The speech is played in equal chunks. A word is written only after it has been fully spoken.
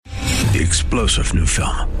The explosive new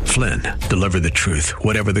film, Flynn, deliver the truth,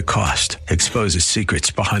 whatever the cost, exposes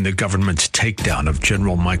secrets behind the government's takedown of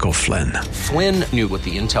General Michael Flynn. Flynn knew what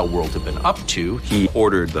the intel world had been up to. He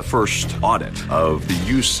ordered the first audit of the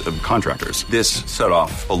use of contractors. This set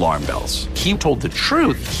off alarm bells. He told the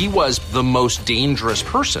truth. He was the most dangerous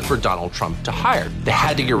person for Donald Trump to hire. They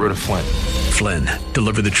had to get rid of Flynn. Flynn,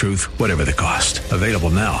 deliver the truth, whatever the cost. Available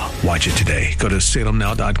now. Watch it today. Go to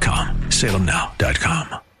salemnow.com.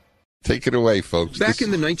 salemnow.com. Take it away, folks. Back in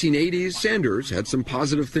the 1980s, Sanders had some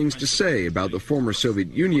positive things to say about the former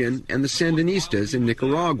Soviet Union and the Sandinistas in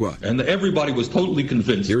Nicaragua. And everybody was totally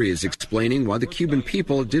convinced. Here he is explaining why the Cuban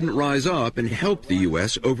people didn't rise up and help the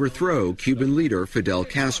U.S. overthrow Cuban leader Fidel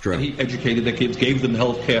Castro. He educated the kids, gave them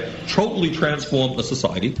health care, totally transformed the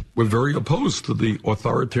society. We're very opposed to the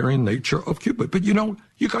authoritarian nature of Cuba. But,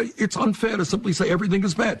 it's unfair to simply say everything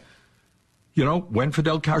is bad. When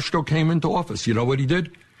Fidel Castro came into office, you know what he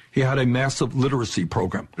did? He had a massive literacy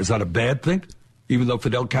program. Is that a bad thing? Even though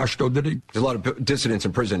Fidel Castro did it? There's a lot of dissidents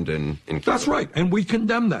imprisoned in Cuba. That's right, and we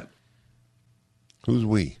condemn that. Who's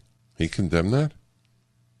we? He condemned that?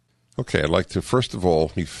 Okay, I'd like to, first of all,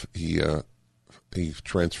 he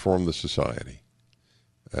transformed the society.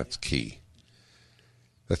 That's key.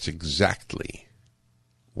 That's exactly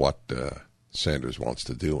what Sanders wants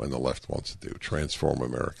to do and the left wants to do, transform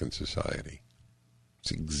American society. It's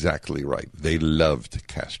exactly right. They loved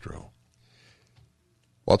Castro.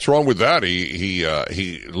 What's wrong with that? He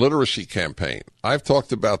literacy campaign. I've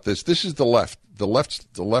talked about this. This is the left. The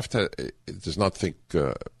left does not think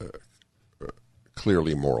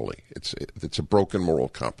clearly morally. It's a broken moral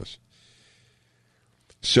compass.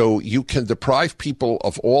 So you can deprive people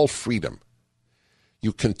of all freedom.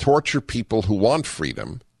 You can torture people who want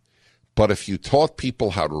freedom, but if you taught people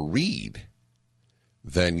how to read,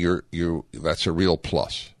 then that's a real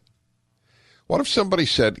plus. What if somebody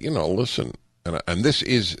said, listen, and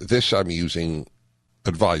this I'm using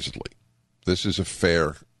advisedly. This is a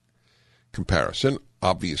fair comparison.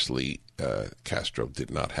 Obviously, Castro did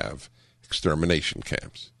not have extermination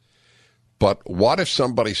camps. But what if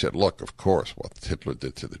somebody said, look, of course, what Hitler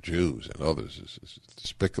did to the Jews and others is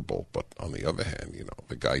despicable, but on the other hand,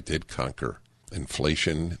 the guy did conquer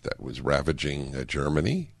inflation that was ravaging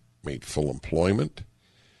Germany, made full employment.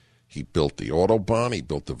 He built the Autobahn. He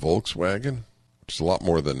built the Volkswagen, which is a lot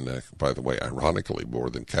more than, by the way, ironically, more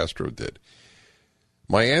than Castro did.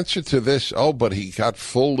 My answer to this, but he got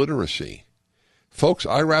full literacy. Folks,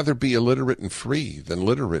 I'd rather be illiterate and free than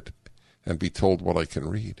literate and be told what I can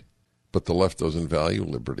read. But the left doesn't value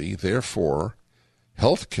liberty. Therefore,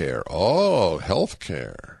 health care. Oh, health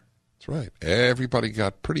care. That's right. Everybody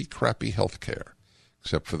got pretty crappy health care,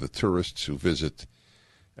 except for the tourists who visit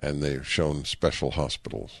and they're shown special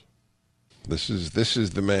hospitals. This is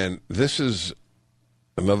the man. This is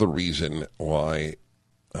another reason why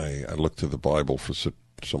I look to the Bible for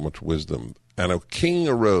so much wisdom. And a king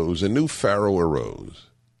arose, a new Pharaoh arose.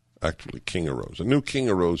 Actually, king arose. A new king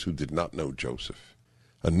arose who did not know Joseph.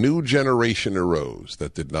 A new generation arose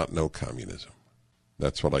that did not know communism.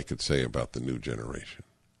 That's what I could say about the new generation.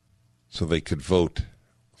 So they could vote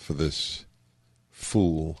for this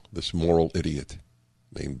fool, this moral idiot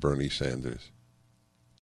named Bernie Sanders.